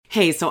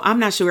Hey, so I'm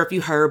not sure if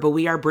you heard, but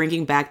we are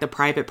bringing back the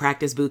private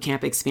practice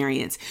bootcamp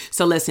experience.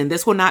 So listen,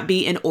 this will not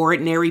be an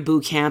ordinary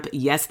bootcamp.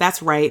 Yes,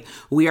 that's right.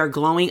 We are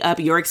glowing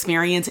up your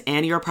experience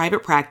and your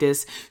private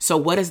practice. So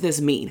what does this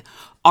mean?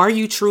 Are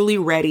you truly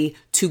ready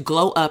to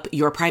glow up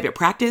your private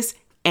practice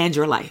and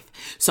your life?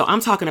 So I'm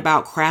talking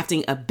about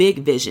crafting a big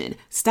vision.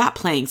 Stop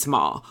playing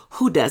small.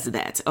 Who does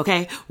that?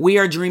 Okay. We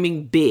are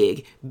dreaming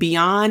big.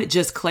 Beyond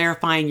just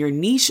clarifying your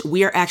niche,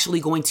 we are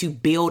actually going to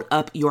build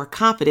up your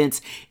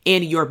confidence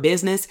in your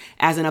business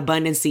as an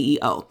abundant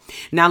CEO.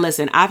 Now,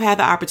 listen, I've had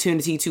the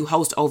opportunity to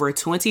host over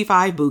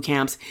 25 boot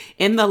camps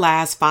in the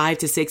last 5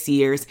 to 6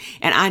 years,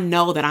 and I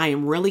know that I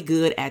am really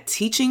good at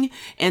teaching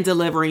and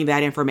delivering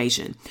that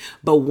information.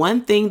 But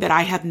one thing that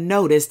I have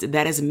noticed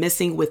that is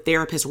missing with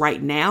therapists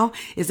right now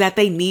is that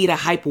they need a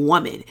hype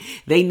woman.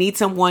 They need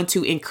someone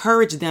to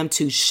encourage them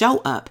to show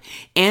up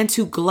and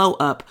to glow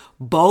up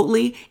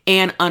boldly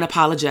and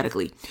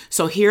unapologetically.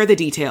 So here are the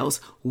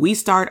details. We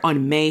start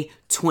on May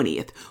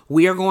 20th.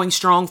 We are going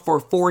strong for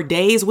 4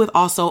 days with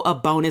also a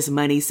bonus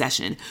money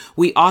session.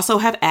 We also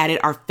have added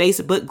our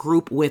Facebook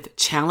group with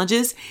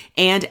challenges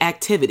and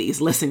activities.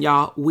 Listen,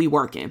 y'all, we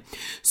working.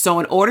 So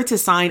in order to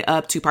sign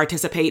up to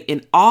participate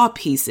in all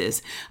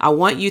pieces, I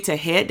want you to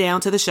head down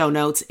to the show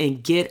notes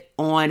and get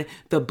on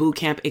the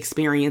bootcamp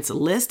experience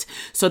list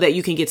so that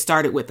you can get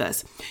started with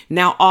us.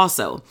 Now,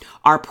 also,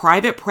 our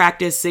private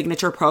practice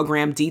signature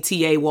program,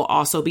 DTA, will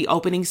also be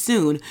opening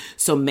soon.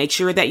 So make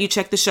sure that you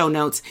check the show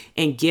notes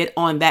and get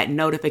on that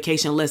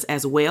notification list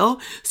as well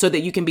so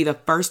that you can be the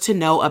first to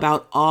know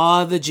about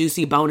all the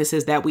juicy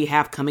bonuses that we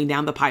have coming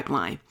down the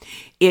pipeline.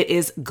 It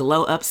is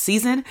glow up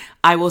season.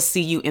 I will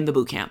see you in the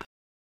bootcamp.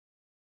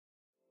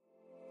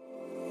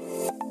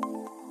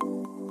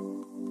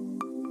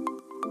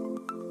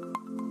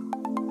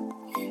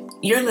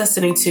 You're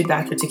listening to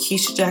Dr.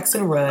 Takesha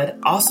Jackson Rudd,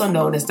 also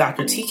known as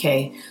Dr.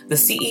 TK, the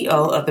CEO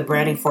of the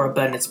Branding for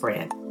Abundance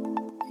brand.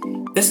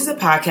 This is a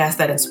podcast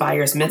that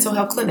inspires mental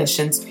health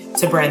clinicians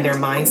to brand their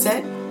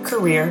mindset,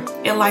 career,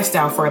 and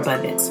lifestyle for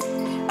abundance.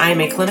 I am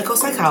a clinical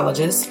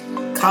psychologist,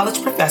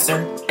 college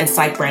professor, and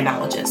psych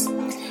brandologist.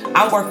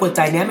 I work with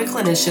dynamic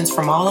clinicians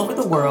from all over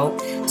the world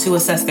to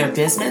assess their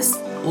business,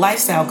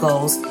 lifestyle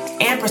goals,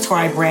 and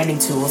prescribe branding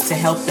tools to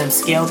help them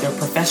scale their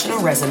professional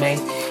resume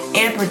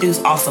and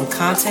produce awesome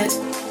content,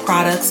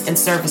 products, and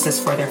services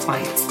for their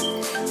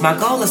clients. My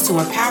goal is to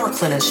empower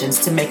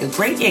clinicians to make a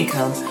great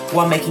income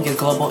while making a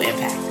global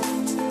impact.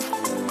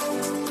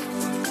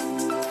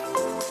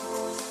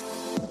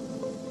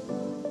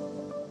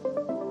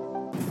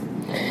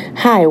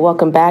 Hi,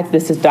 welcome back.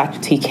 This is Dr.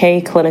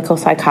 TK, clinical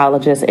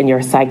psychologist and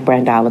your psych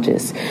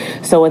brandologist.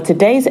 So in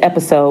today's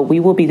episode, we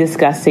will be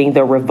discussing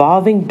the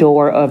revolving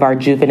door of our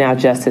juvenile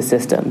justice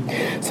system.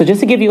 So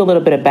just to give you a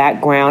little bit of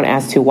background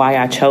as to why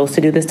I chose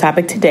to do this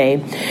topic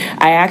today,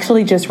 I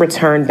actually just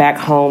returned back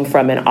home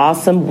from an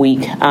awesome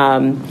week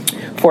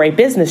for a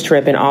business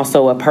trip and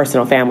also a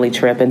personal family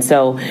trip. And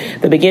so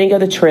the beginning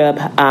of the trip,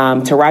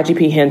 Taraji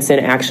P. Henson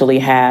actually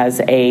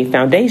has a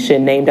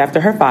foundation named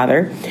after her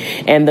father.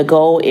 And the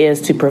goal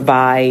is to provide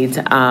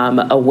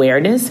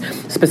awareness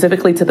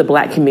specifically to the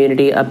Black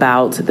community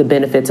about the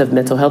benefits of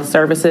mental health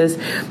services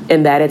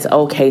and that it's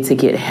okay to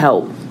get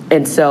help.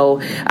 And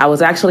so I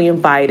was actually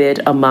invited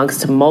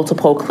amongst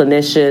multiple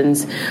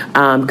clinicians,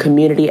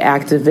 community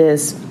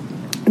activists,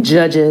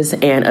 judges,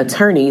 and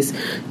attorneys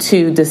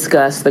to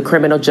discuss the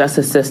criminal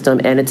justice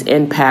system and its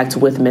impact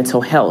with mental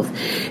health.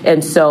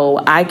 And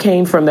so I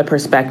came from the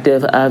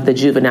perspective of the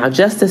juvenile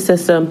justice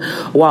system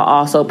while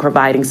also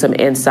providing some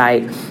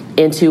insight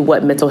into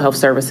what mental health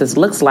services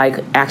looks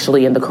like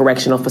actually in the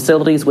correctional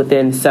facilities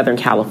within Southern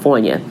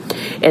California.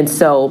 And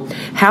so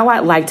how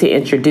I'd like to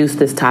introduce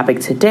this topic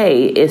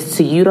today is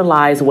to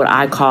utilize what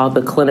I call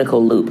the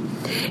clinical loop.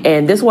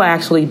 And this will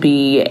actually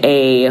be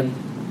a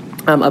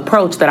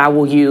approach that I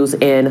will use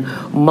in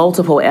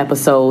multiple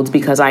episodes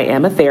because I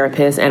am a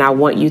therapist and I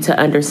want you to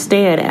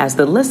understand as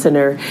the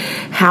listener,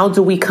 how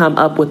do we come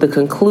up with the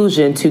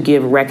conclusion to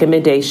give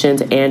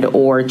recommendations and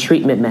or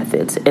treatment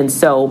methods? And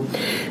so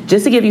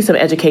just to give you some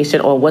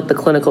education on what the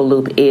clinical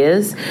loop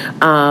is,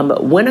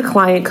 when a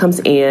client comes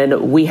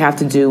in, we have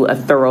to do a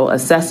thorough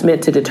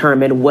assessment to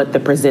determine what the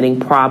presenting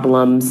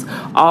problems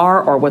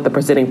are or what the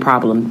presenting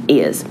problem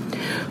is.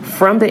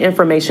 From the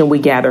information we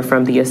gather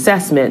from the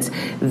assessments,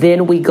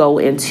 then we go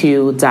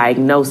into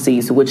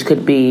diagnoses, which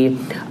could be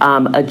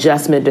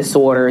adjustment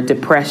disorder,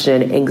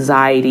 depression,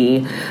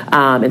 anxiety,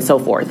 and so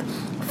forth.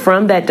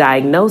 From that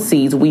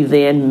diagnosis, we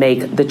then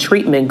make the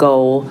treatment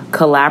goal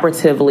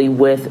collaboratively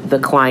with the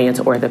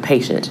client or the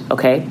patient,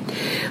 okay?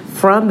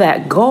 From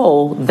that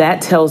goal,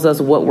 that tells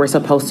us what we're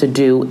supposed to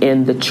do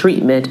in the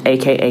treatment,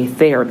 aka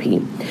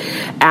therapy.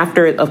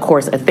 After, of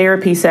course, a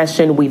therapy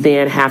session, we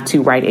then have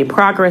to write a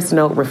progress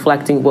note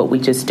reflecting what we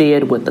just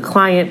did with the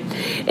client.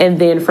 And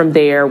then from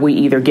there, we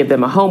either give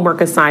them a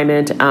homework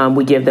assignment,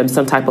 we give them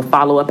some type of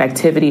follow-up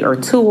activity or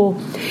tool,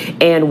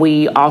 and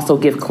we also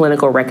give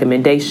clinical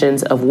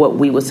recommendations of what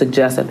we would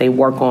suggest that they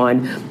work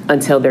on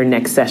until their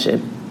next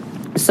session.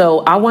 So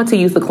I want to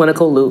use the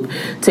clinical loop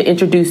to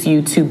introduce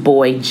you to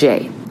Boy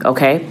J.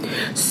 Okay,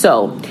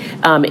 so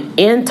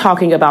in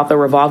talking about the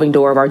revolving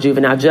door of our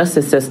juvenile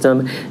justice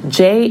system,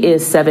 Jay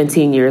is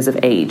 17 years of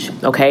age.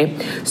 Okay,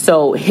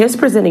 so his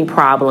presenting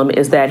problem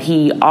is that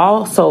he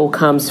also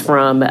comes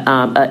from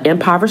an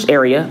impoverished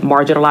area,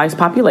 marginalized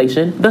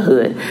population, the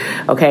hood.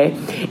 Okay,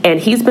 and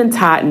he's been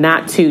taught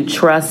not to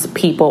trust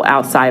people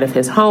outside of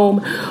his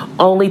home,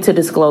 only to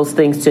disclose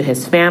things to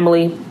his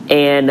family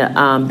and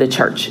the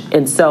church.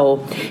 And so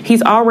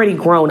he's already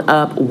grown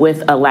up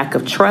with a lack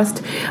of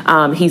trust.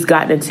 He's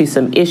gotten into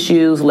some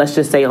issues, let's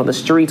just say on the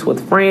streets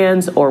with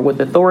friends or with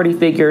authority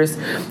figures.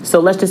 So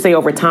let's just say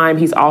over time,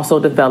 he's also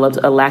developed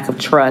a lack of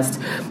trust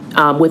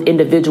with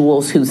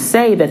individuals who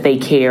say that they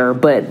care,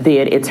 but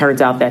then it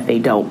turns out that they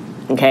don't.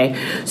 Okay,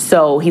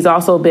 so he's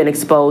also been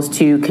exposed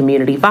to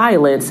community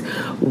violence,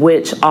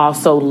 which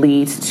also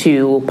leads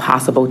to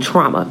possible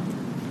trauma.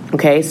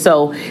 Okay,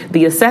 so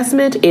the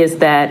assessment is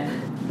that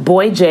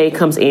Boy Jay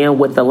comes in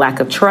with the lack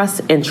of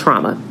trust and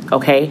trauma.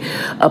 Okay,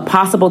 a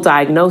possible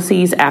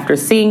diagnosis after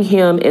seeing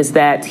him is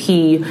that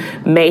he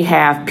may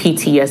have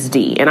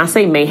PTSD. And I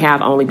say may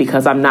have only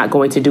because I'm not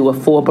going to do a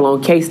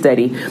full-blown case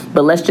study,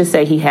 but let's just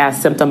say he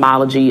has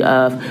symptomology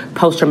of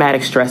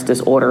post-traumatic stress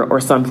disorder or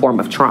some form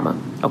of trauma.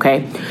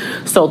 Okay,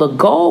 so the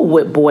goal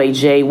with Boy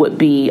Jay would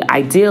be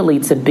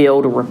ideally to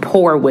build a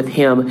rapport with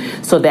him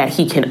so that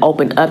he can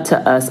open up to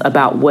us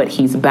about what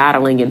he's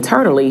battling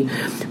internally.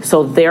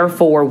 So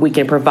therefore, we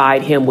can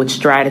provide him with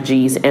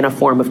strategies and a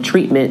form of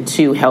treatment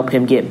to help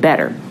him get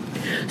better.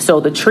 So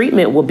the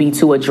treatment will be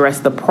to address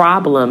the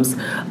problems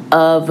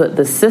of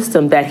the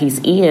system that he's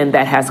in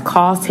that has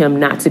caused him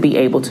not to be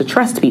able to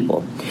trust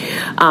people.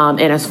 And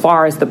as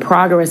far as the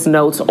progress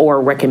notes or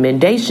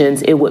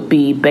recommendations, it would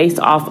be based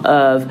off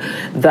of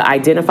the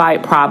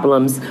identified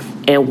problems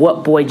and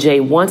what Boy Jay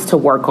wants to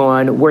work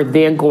on. We're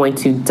then going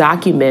to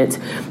document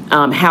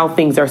how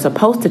things are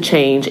supposed to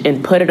change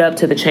and put it up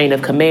to the chain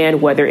of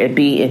command, whether it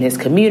be in his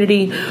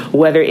community,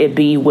 whether it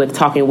be with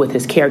talking with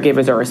his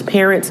caregivers or his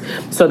parents,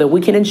 so that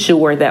we can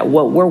ensure that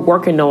what we're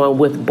working on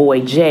with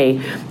Boy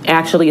Jay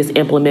actually is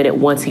implemented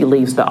once he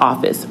leaves the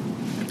office.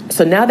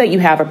 So now that you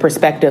have a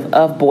perspective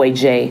of Boy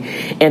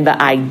Jay and the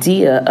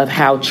idea of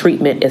how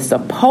treatment is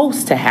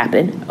supposed to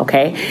happen,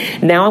 okay,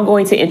 now I'm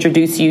going to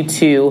introduce you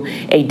to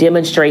a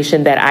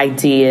demonstration that I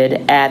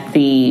did at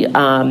the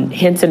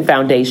Henson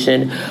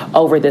Foundation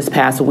over this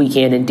past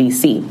weekend in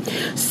D.C.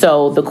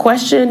 So the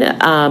question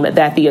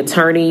that the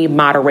attorney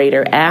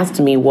moderator asked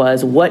me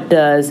was, what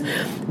does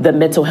the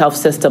mental health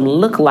system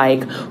look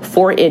like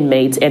for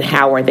inmates and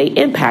how are they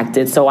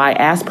impacted? So I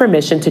asked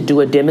permission to do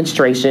a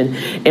demonstration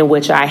in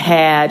which I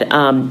had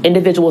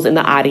individuals in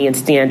the audience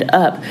stand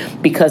up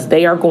because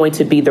they are going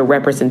to be the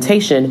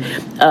representation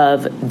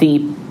of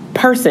the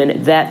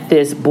person that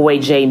this Boy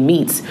Jay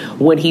meets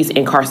when he's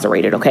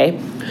incarcerated,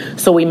 okay?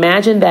 So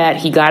imagine that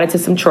he got into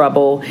some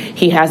trouble,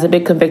 he hasn't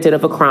been convicted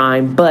of a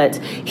crime, but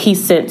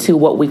he's sent to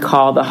what we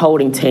call the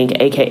holding tank,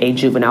 aka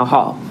juvenile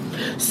hall.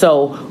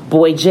 So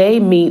Boy Jay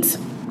meets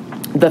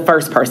the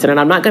first person. And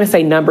I'm not going to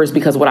say numbers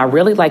because what I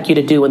really like you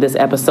to do in this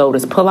episode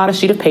is pull out a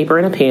sheet of paper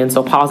and a pen,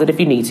 so pause it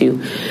if you need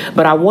to.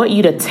 But I want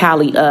you to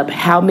tally up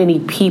how many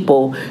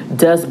people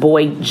does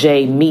Boy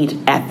Jay meet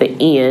at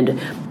the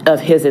end of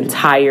his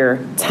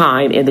entire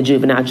time in the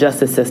juvenile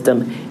justice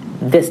system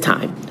this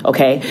time,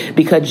 okay?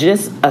 Because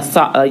just a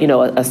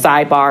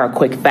sidebar, a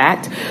quick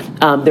fact,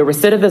 the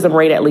recidivism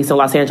rate, at least in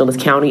Los Angeles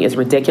County, is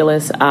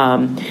ridiculous. 7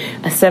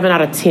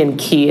 out of 10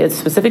 kids,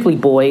 specifically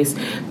boys,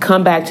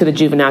 come back to the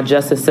juvenile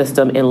justice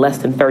system in less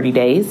than 30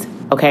 days,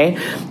 okay?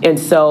 And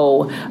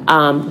so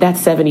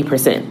that's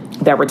 70%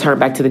 that return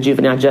back to the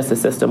juvenile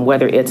justice system,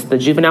 whether it's the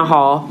juvenile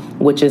hall,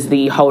 which is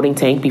the holding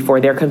tank before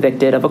they're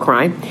convicted of a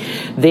crime.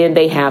 Then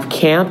they have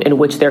camp, in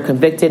which they're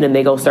convicted and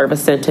they go serve a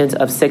sentence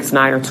of 6,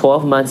 9, or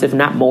 12 months, if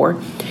not more.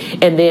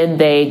 And then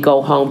they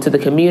go home to the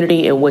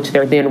community, in which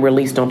they're then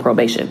released on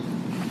probation.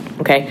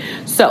 Okay,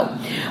 so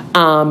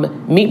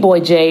meet Boy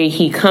Jay.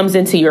 He comes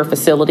into your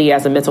facility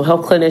as a mental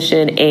health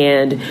clinician,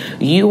 and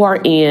you are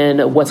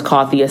in what's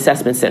called the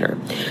assessment center.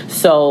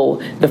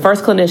 So the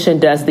first clinician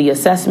does the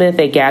assessment,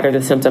 they gather the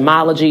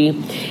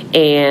symptomology,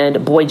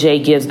 and Boy Jay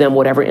gives them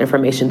whatever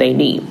information they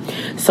need.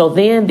 So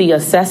then the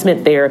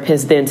assessment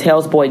therapist then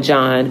tells Boy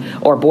John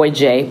or Boy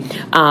Jay,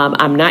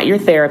 I'm not your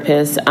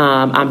therapist,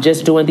 I'm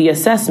just doing the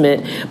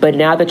assessment, but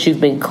now that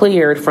you've been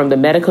cleared from the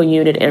medical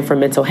unit and from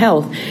mental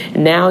health,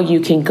 now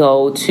you can go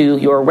to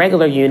your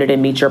regular unit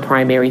and meet your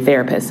primary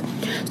therapist.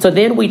 So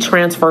then we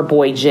transfer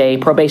Boy Jay,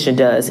 probation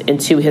does,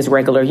 into his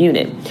regular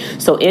unit.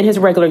 So in his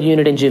regular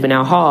unit in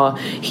juvenile hall,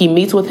 he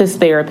meets with his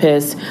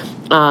therapist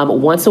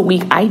once a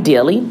week,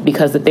 ideally,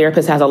 because the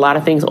therapist has a lot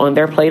of things on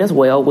their plate as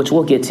well, which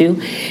we'll get to.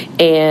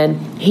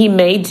 And he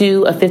may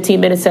do a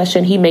 15-minute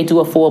session. He may do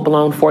a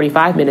full-blown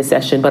 45-minute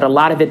session, but a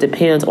lot of it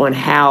depends on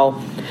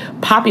how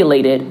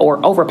populated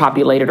or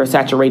overpopulated or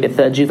saturated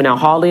the juvenile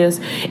hall is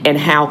and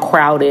how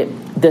crowded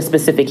the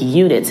specific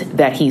unit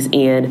that he's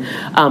in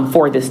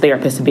for this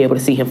therapist to be able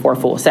to see him for a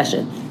full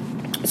session.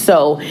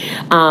 So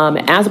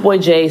as Boy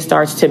Jay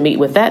starts to meet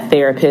with that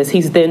therapist,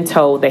 he's then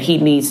told that he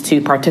needs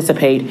to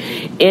participate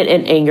in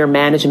an anger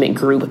management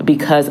group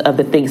because of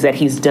the things that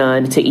he's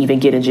done to even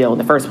get in jail in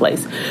the first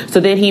place. So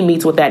then he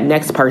meets with that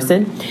next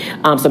person.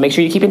 So make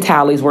sure you're keeping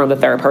tallies. We're on the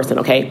third person,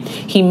 okay?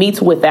 He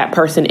meets with that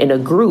person in a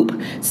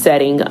group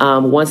setting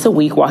once a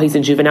week while he's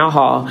in juvenile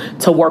hall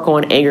to work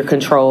on anger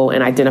control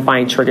and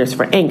identifying triggers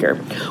for anger.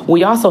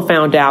 We also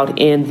found out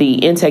in the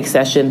intake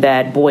session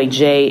that Boy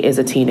J is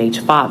a teenage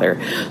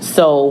father.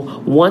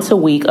 So once a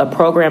week, a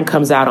program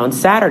comes out on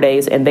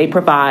Saturdays, and they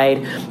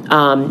provide,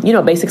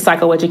 basic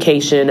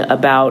psychoeducation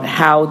about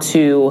how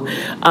to,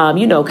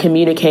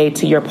 communicate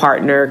to your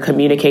partner,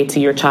 communicate to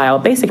your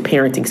child, basic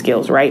parenting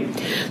skills, right?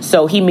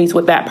 So he meets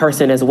with that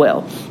person as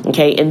well.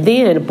 Okay. And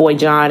then Boy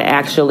John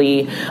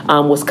actually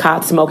was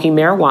caught smoking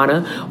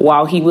marijuana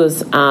while he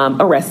was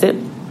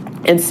arrested.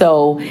 And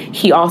so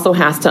he also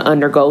has to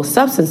undergo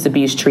substance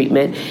abuse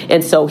treatment.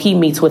 And so he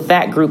meets with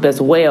that group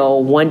as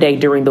well one day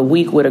during the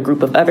week with a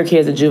group of other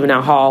kids at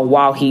juvenile hall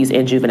while he's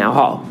in juvenile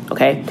hall.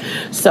 Okay.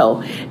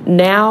 So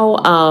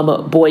now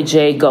Boy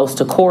J goes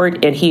to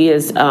court, and he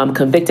is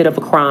convicted of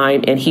a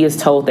crime, and he is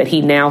told that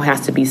he now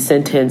has to be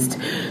sentenced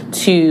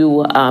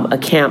to a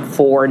camp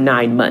for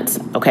 9 months.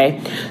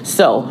 Okay.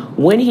 So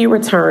when he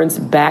returns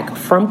back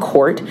from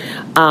court,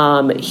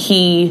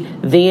 he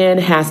then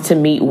has to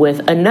meet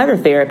with another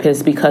therapist,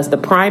 because the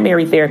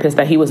primary therapist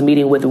that he was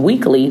meeting with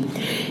weekly,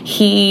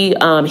 he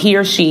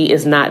or she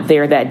is not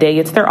there that day.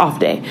 It's their off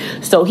day.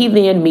 So he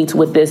then meets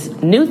with this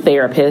new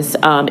therapist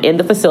in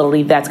the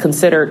facility that's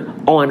considered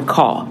on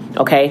call.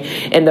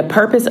 Okay. And the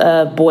purpose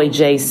of Boy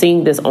J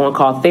seeing this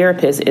on-call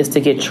therapist is to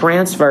get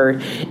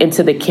transferred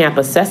into the camp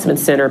assessment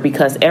center,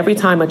 because every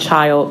time a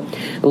child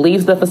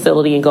leaves the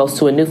facility and goes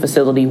to a new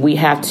facility, we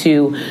have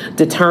to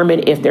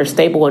determine if they're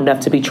stable enough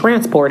to be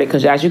transported.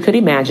 Because as you could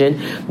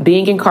imagine,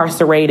 being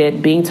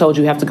incarcerated, being told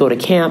you have to go to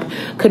camp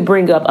could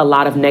bring up a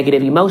lot of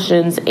negative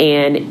emotions,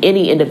 and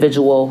any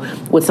individual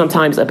would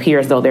sometimes appear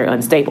as though they're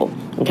unstable.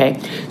 Okay.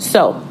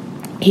 So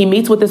he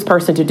meets with this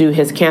person to do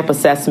his camp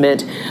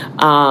assessment,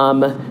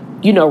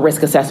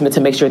 risk assessment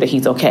to make sure that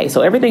he's okay.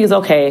 So everything is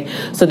okay.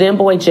 So then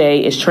Boy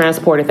J is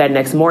transported that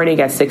next morning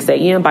at 6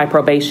 a.m. by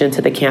probation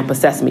to the camp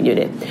assessment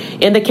unit.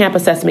 In the camp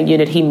assessment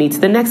unit, he meets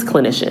the next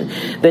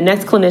clinician. The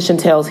next clinician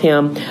tells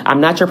him,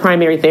 I'm not your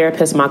primary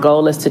therapist. My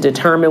goal is to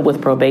determine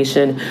with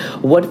probation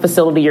what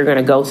facility you're going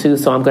to go to.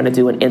 So I'm going to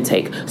do an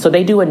intake. So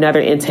they do another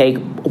intake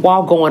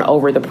while going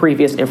over the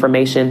previous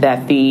information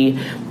that the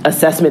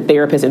assessment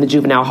therapist in the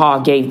juvenile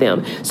hall gave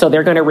them. So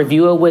they're going to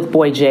review it with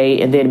Boy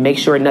J and then make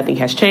sure nothing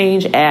has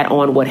changed, add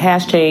on what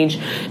has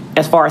changed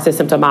as far as his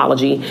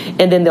symptomology,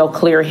 and then they'll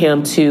clear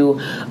him to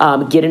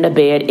get in a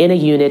bed in a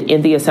unit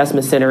in the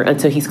assessment center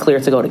until he's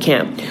cleared to go to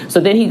camp. So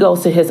then he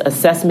goes to his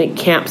assessment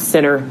camp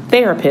center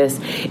therapist,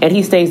 and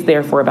he stays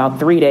there for about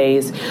 3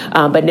 days,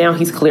 but now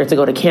he's cleared to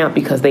go to camp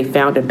because they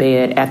found a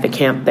bed at the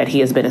camp that he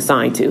has been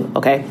assigned to.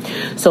 Okay,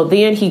 so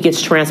then he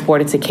gets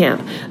transported to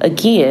camp.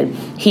 Again,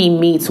 he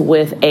meets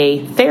with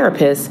a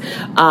therapist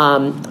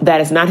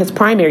that is not his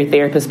primary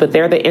therapist, but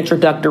they're the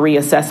introductory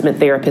assessment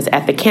therapist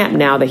at the camp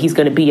now that he's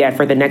going to be at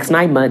for the next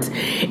 9 months.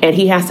 And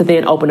he has to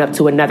then open up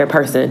to another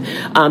person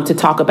to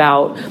talk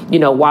about,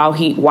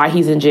 why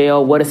he's in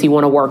jail, what does he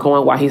want to work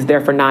on while he's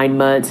there for 9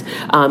 months,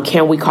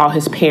 can we call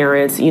his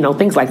parents,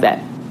 things like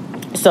that.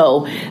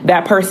 So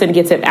that person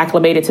gets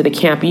acclimated to the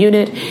camp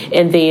unit,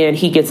 and then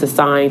he gets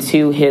assigned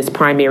to his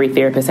primary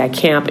therapist at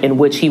camp, in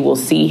which he will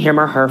see him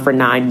or her for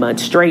 9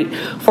 months straight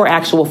for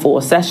actual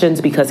full sessions,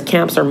 because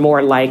camps are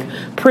more like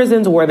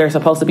prisons where they're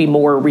supposed to be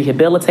more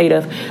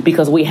rehabilitative,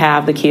 because we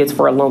have the kids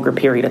for a longer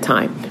period of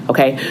time.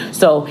 Okay,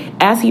 so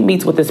as he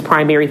meets with this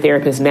primary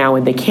therapist now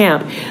in the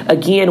camp,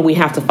 again, we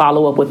have to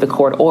follow up with the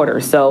court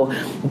order. So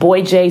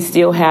Boy J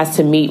still has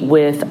to meet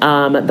with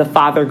the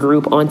father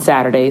group on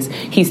Saturdays.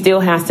 He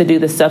still has to do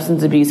the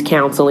substance abuse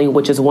counseling,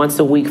 which is once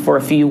a week for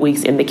a few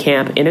weeks in the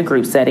camp in a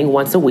group setting,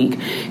 once a week.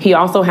 He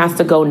also has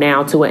to go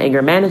now to an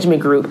anger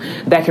management group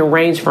that can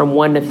range from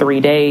 1 to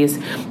 3 days,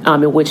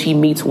 in which he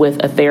meets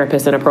with a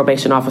therapist and a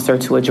probation officer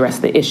to address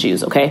the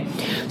issues. Okay,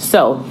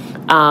 so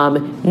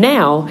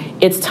now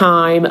it's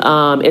time,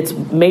 it's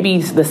maybe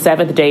the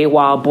 7th day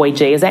while Boy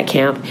J is at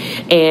camp,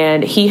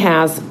 and he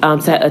has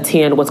to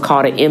attend what's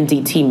called an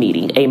MDT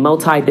meeting, a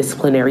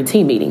multidisciplinary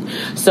team meeting.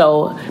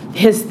 So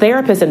his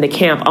therapist in the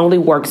camp only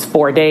works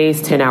 4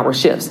 days, 10-hour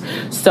shifts.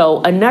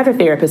 So another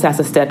therapist has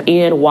to step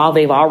in while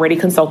they've already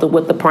consulted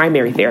with the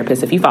primary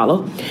therapist, if you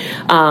follow.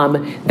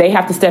 They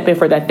have to step in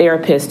for that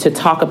therapist to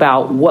talk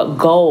about what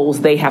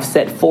goals they have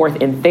set forth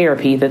in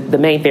therapy, the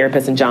main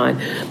therapist and John,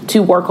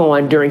 to work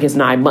on during his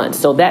 9 months.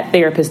 So that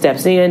therapist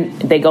steps in,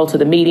 they go to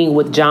the meeting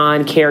with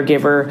John,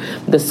 caregiver,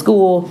 the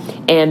school,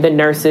 and the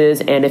nurses,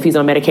 and if he's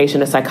on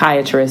medication, a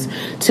psychiatrist,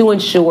 to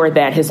ensure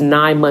that his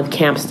 9-month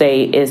camp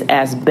stay is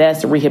as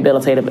best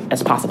rehabilitative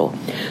as possible.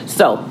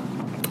 So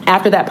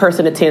after that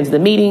person attends the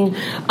meeting,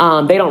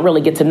 they don't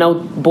really get to know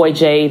Boy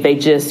J. They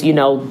just,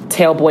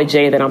 tell Boy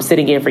J that I'm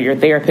sitting in for your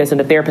therapist, and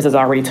the therapist has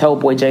already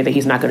told Boy J that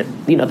he's not going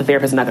to, the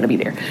therapist is not going to be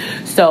there.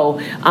 So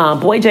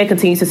Boy J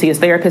continues to see his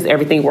therapist.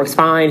 Everything works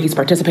fine. He's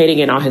participating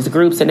in all his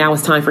groups, and now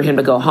it's time for him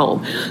to go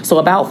home. So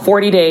about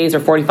 40 days or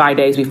 45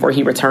 days before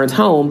he returns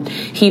home,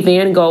 he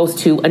then goes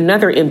to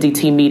another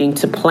MDT meeting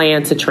to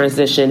plan to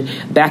transition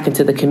back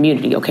into the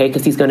community, okay,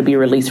 because he's going to be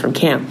released from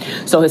camp.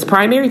 So his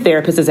primary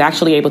therapist is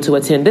actually able to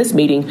attend this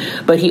meeting,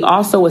 but he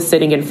also is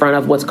sitting in front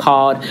of what's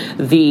called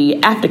the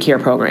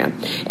aftercare program.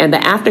 And the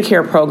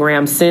aftercare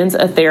program sends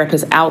a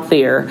therapist out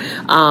there,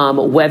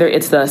 whether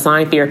it's the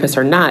assigned therapist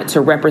or not,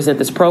 to represent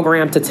this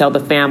program, to tell the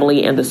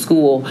family and the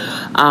school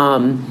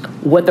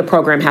what the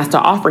program has to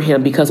offer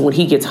him, because when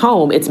he gets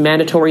home, it's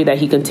mandatory that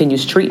he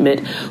continues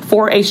treatment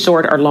for a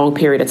short or long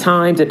period of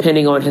time,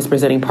 depending on his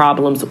presenting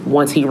problems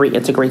once he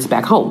reintegrates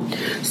back home.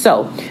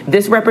 So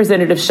this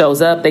representative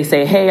shows up. They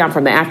say, hey, I'm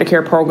from the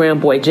aftercare program.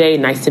 Boy J,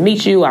 nice to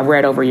meet you. I've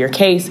read over your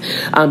case.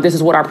 This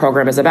is what our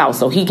program is about.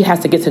 So he has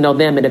to get to know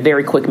them in a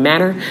very quick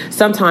manner,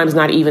 sometimes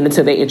not even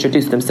until they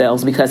introduce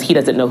themselves, because he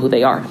doesn't know who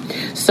they are.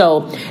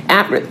 So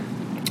after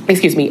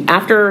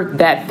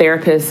that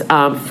therapist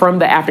from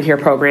the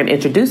aftercare program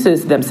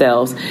introduces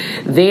themselves,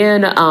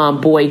 then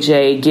Boy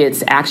J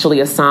gets actually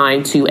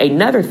assigned to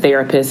another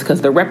therapist,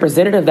 because the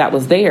representative that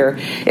was there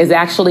is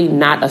actually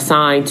not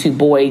assigned to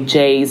Boy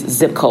J's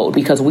zip code,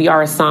 because we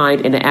are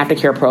assigned in the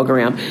aftercare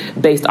program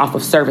based off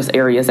of service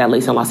areas, at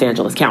least in Los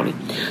Angeles County.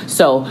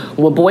 So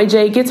when Boy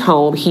J gets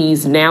home,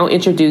 he's now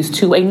introduced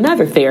to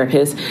another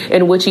therapist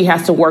in which he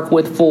has to work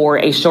with for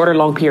a short or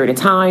long period of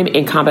time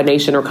in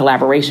combination or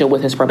collaboration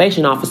with his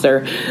probation officer.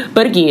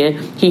 But again,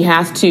 he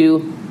has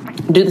to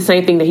do the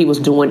same thing that he was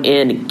doing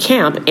in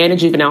camp and in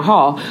juvenile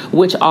hall,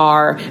 which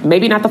are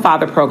maybe not the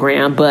father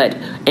program, but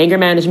anger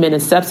management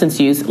and substance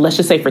use, let's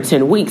just say for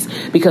 10 weeks,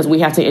 because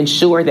we have to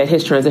ensure that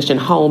his transition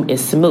home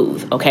is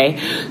smooth. Okay.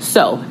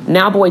 So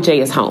now Boy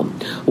J is home.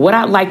 What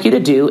I'd like you to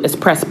do is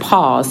press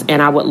pause,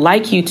 and I would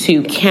like you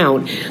to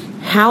count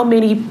how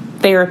many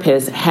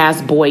therapists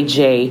has Boy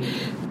J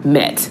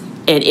met.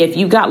 And if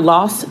you got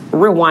lost,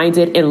 rewind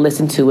it and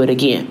listen to it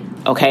again.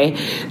 Okay,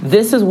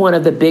 this is one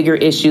of the bigger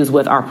issues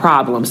with our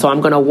problem. So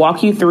I'm going to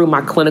walk you through my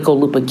clinical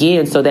loop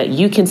again so that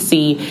you can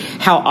see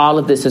how all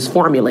of this is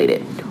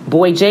formulated.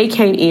 Boy J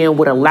came in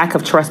with a lack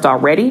of trust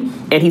already,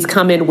 and he's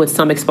come in with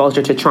some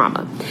exposure to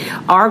trauma.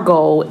 Our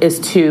goal is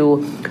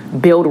to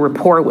build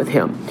rapport with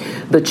him.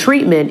 The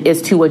treatment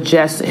is to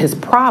adjust his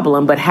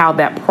problem, but how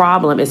that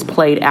problem is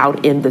played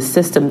out in the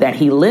system that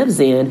he lives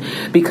in,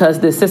 because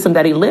the system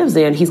that he lives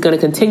in, he's going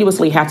to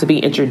continuously have to be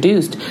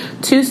introduced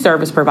to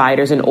service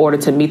providers in order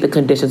to meet the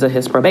conditions of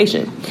his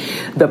probation.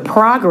 The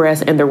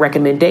progress and the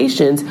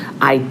recommendations,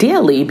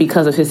 ideally,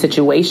 because of his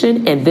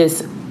situation and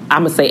this,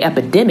 I'm going to say,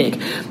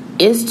 epidemic,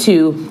 is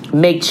to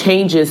make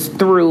changes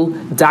through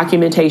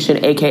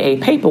documentation, aka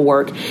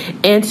paperwork,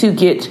 and to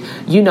get,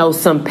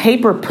 some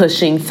paper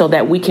pushing so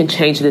that we can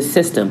change this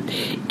system.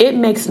 It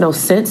makes no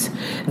sense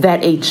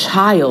that a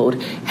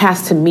child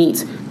has to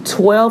meet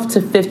 12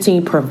 to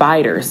 15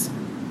 providers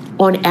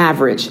on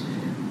average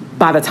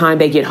by the time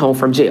they get home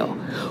from jail.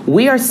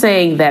 We are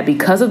saying that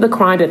because of the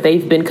crime that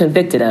they've been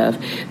convicted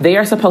of, they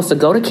are supposed to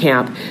go to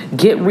camp,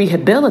 get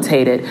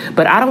rehabilitated,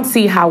 but I don't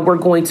see how we're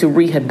going to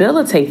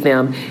rehabilitate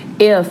them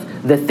if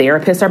the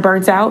therapists are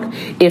burnt out,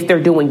 if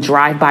they're doing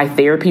drive-by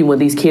therapy when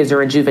these kids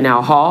are in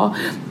juvenile hall,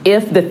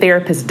 if the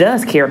therapist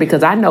does care,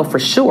 because I know for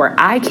sure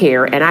I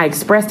care, and I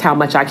expressed how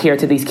much I care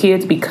to these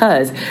kids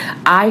because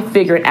I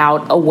figured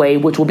out a way,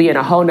 which will be in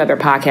a whole nother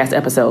podcast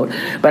episode,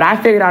 but I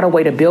figured out a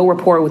way to build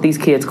rapport with these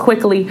kids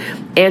quickly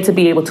and to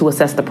be able to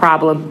assess the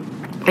problem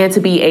and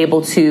to be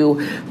able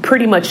to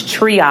pretty much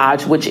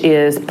triage, which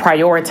is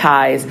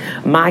prioritize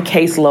my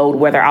caseload,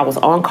 whether I was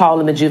on call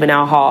in the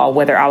juvenile hall,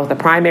 whether I was the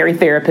primary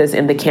therapist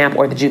in the camp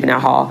or the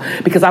juvenile hall,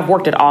 because I've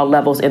worked at all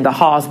levels in the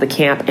halls, the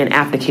camp, and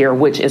aftercare,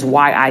 which is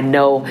why I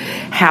know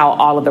how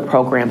all of the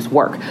programs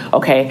work.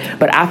 Okay.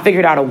 But I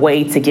figured out a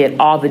way to get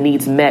all the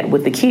needs met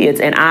with the kids,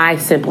 and I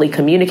simply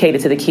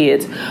communicated to the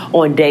kids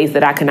on days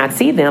that I could not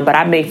see them, but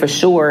I made for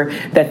sure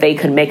that they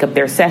could make up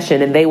their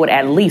session, and they would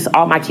at least,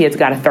 all my kids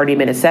got a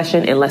 30-minute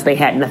session unless they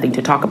had nothing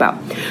to talk about.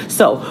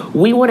 So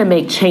we want to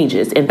make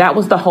changes. And that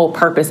was the whole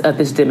purpose of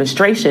this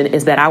demonstration,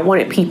 is that I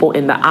wanted people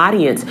in the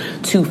audience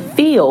to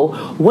feel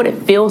what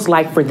it feels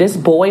like for this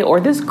boy or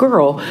this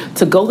girl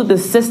to go through the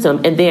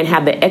system and then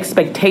have the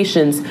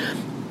expectations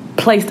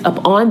placed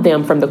up on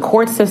them from the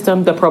court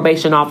system, the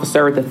probation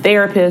officer, the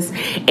therapist,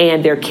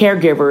 and their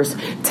caregivers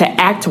to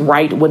act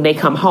right when they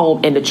come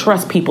home and to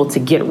trust people to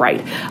get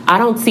right. I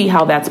don't see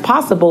how that's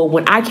possible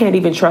when I can't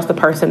even trust the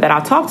person that I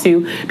talk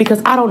to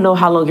because I don't know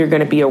how long you're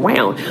going to be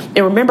around. And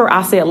remember,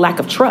 I said lack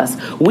of trust.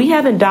 We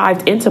haven't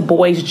dived into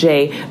Boy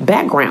J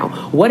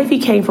background. What if he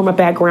came from a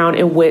background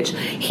in which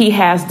he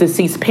has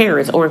deceased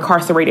parents or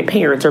incarcerated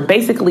parents, or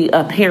basically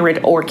a parent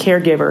or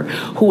caregiver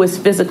who is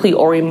physically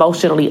or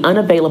emotionally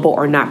unavailable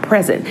or not present?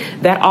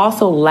 That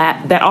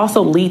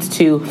also leads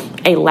to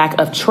a lack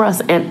of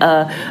trust and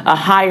a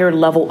higher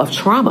level of of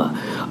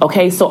trauma.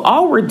 Okay, so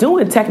all we're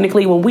doing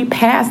technically when we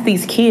pass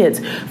these kids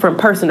from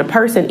person to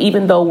person,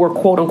 even though we're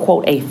quote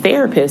unquote a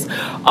therapist,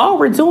 all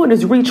we're doing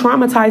is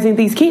re-traumatizing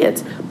these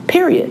kids,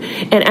 period.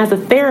 And as a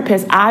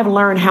therapist, I've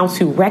learned how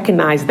to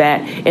recognize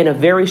that in a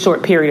very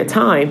short period of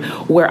time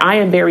where I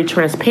am very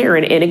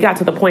transparent. And it got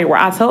to the point where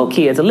I told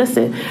kids,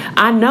 listen,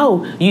 I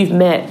know you've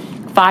met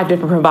 5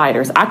 different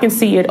providers. I can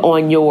see it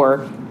on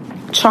your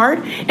chart,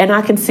 and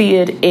I can see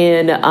it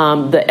in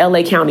the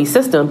LA County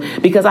system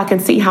because I can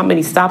see how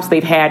many stops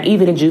they've had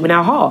even in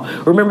juvenile hall.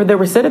 Remember, the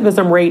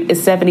recidivism rate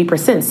is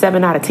 70%,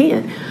 7 out of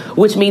 10,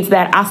 which means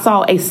that I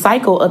saw a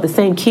cycle of the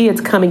same kids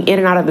coming in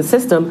and out of the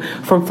system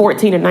from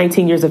 14 and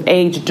 19 years of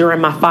age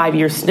during my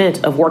 5-year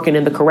stint of working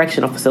in the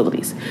correctional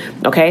facilities.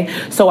 Okay,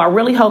 so I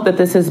really hope that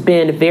this has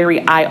been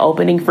very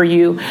eye-opening for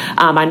you.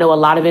 I know a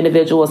lot of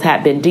individuals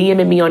have been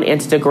DMing me on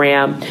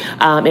Instagram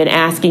and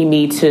asking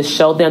me to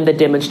show them the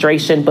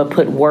demonstration, but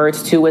put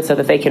words to it so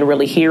that they can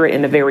really hear it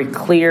in a very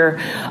clear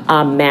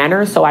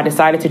manner. So I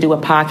decided to do a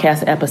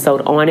podcast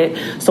episode on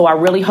it. So I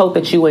really hope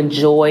that you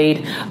enjoyed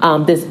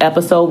this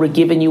episode. We're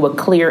giving you a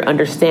clear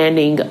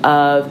understanding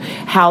of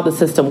how the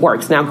system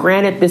works. Now,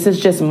 granted, this is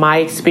just my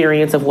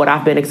experience of what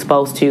I've been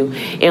exposed to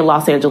in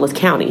Los Angeles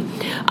County.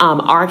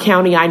 Our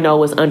county, I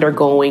know, is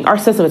undergoing, our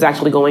system is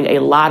actually going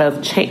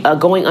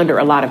going under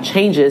a lot of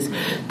changes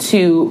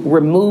to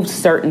remove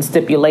certain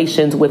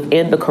stipulations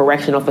within the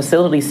correctional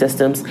facility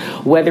systems,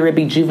 whether it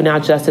be juvenile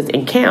justice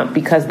and camp,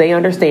 because they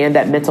understand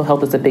that mental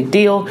health is a big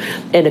deal.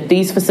 And if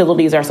these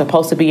facilities are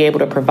supposed to be able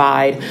to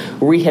provide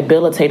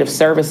rehabilitative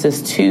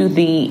services to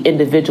the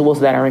individuals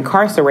that are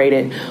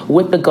incarcerated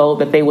with the goal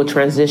that they will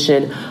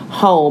transition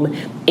home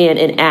in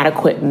an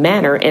adequate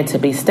manner and to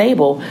be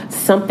stable,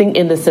 something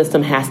in the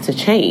system has to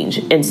change.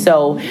 And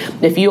so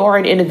if you are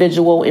an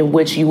individual in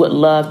which you would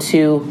love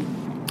to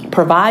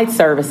provide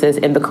services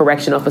in the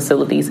correctional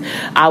facilities,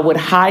 I would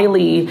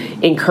highly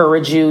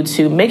encourage you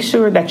to make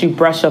sure that you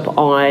brush up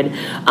on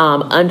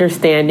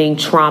understanding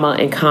trauma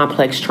and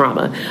complex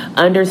trauma,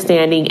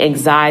 understanding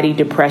anxiety,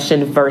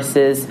 depression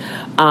versus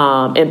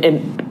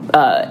and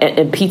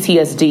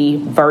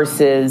PTSD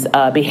versus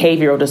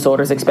behavioral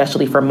disorders,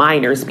 especially for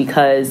minors,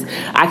 because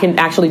I can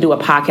actually do a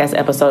podcast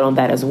episode on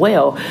that as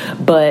well.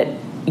 But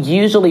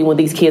usually when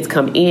these kids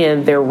come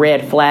in, they're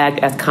red flagged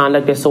as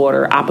conduct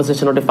disorder,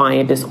 oppositional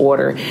defiant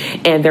disorder,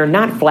 and they're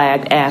not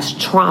flagged as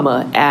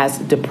trauma, as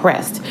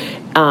depressed,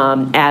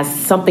 as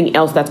something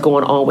else that's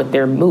going on with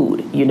their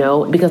mood,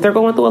 because they're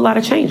going through a lot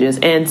of changes.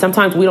 And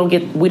sometimes we don't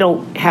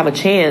have a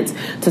chance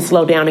to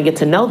slow down and get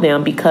to know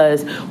them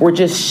because we're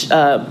just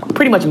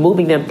pretty much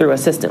moving them through a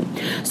system.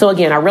 So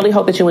again, I really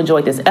hope that you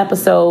enjoyed this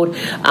episode.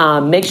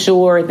 Make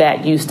sure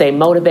that you stay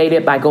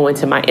motivated by going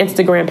to my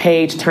Instagram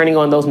page, turning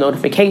on those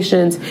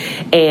notifications,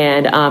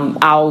 and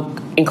I'll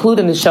include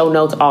in the show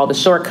notes all the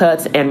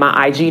shortcuts and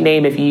my IG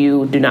name. If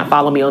you do not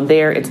follow me on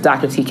there, it's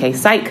Dr. TK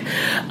Psych.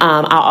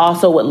 I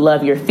also would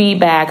love your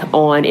feedback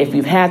on if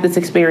you've had this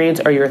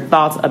experience or your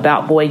thoughts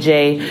about Boy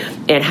J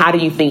and how do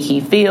you think he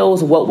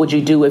feels? What would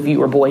you do if you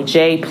were Boy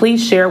J?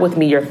 Please share with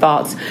me your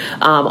thoughts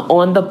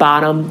on the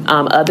bottom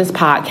of this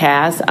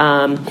podcast,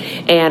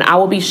 and I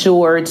will be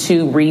sure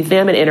to read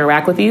them and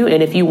interact with you.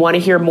 And if you want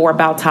to hear more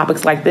about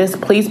topics like this,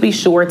 please be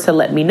sure to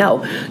let me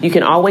know. You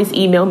can always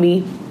email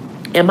me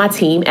and my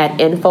team at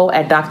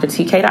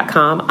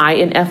info@drtk.com,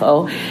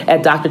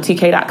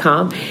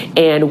 info@drtk.com,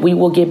 and we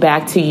will get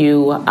back to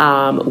you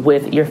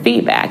with your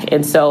feedback.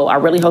 And so I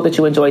really hope that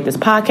you enjoyed this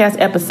podcast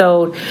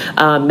episode.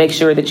 Make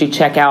sure that you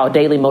check out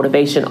Daily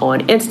Motivation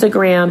on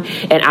Instagram,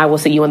 and I will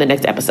see you on the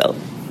next episode.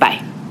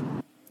 Bye.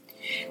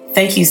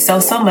 Thank you so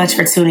much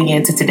for tuning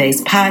in to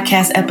today's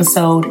podcast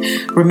episode.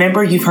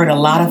 Remember, you've heard a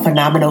lot of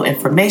phenomenal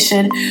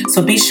information,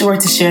 so be sure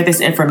to share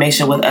this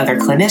information with other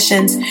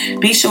clinicians.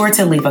 Be sure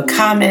to leave a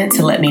comment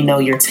to let me know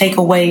your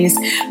takeaways.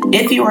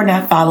 If you are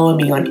not following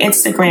me on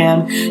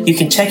Instagram, you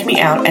can check me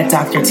out at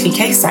Dr.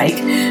 TK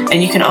Psych,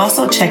 and you can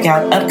also check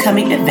out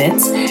upcoming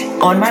events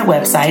on my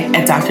website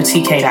at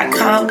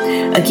drtk.com.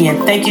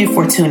 Again, thank you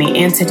for tuning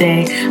in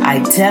today. I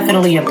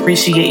definitely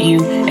appreciate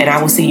you, and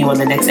I will see you on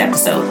the next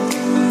episode.